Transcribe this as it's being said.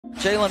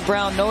Jaylen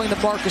Brown, knowing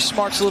that Marcus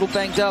Smart's a little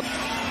banged up,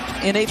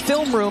 in a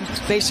film room,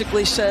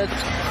 basically said,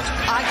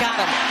 I got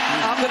him.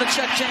 I'm going to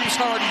check James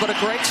Harden, but a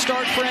great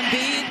start for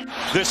Embiid.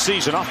 This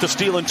season, off the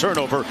steal and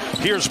turnover,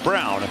 here's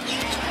Brown.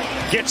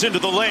 Gets into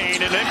the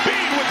lane, and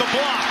Embiid with the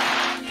block.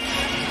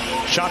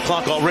 Shot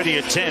clock already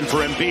at 10 for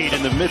Embiid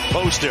in the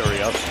mid-post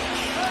area.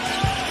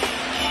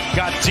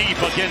 Got deep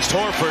against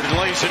Horford and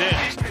lays it in.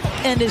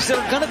 And is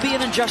there going to be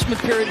an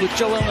adjustment period with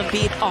Joel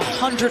Embiid?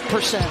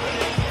 100%.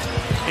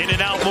 In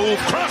and out move,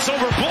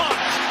 crossover block.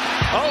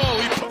 Oh,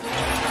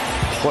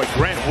 boy,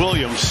 Grant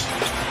Williams.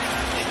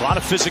 A lot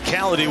of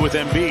physicality with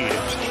Embiid.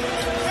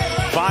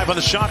 5 on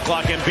the shot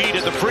clock. Embiid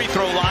at the free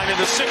throw line, and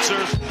the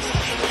Sixers.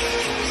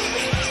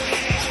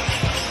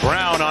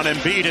 Brown on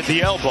Embiid at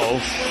the elbow.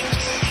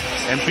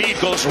 Embiid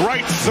goes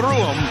right through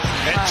him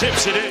and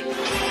tips it in.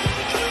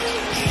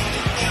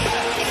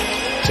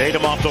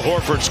 Tatum off the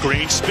Horford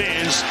screen,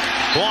 spins,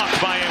 blocked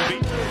by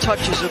Embiid.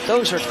 Touches,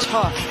 those are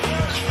tough.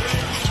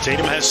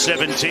 Tatum has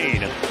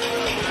 17.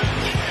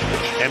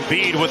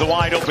 Embiid with a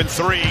wide open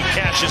 3,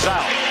 cashes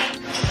out.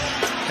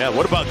 Yeah,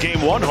 what about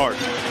game 1, Harden?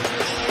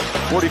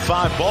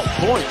 45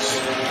 points.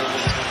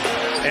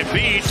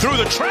 Embiid through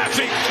the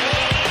traffic.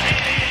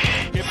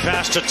 Get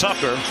pass to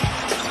Tucker.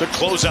 Good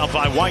closeout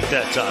by White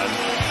that time.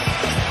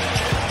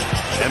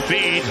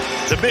 Embiid,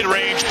 the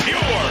mid-range,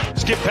 pure.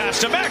 Skip pass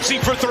to Maxey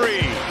for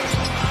 3.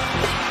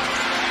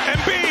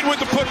 Embiid with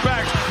the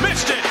putback,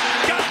 missed it.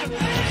 Got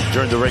it.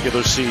 During the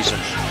regular season,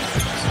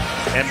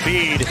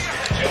 Embiid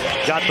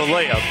got the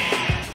layup.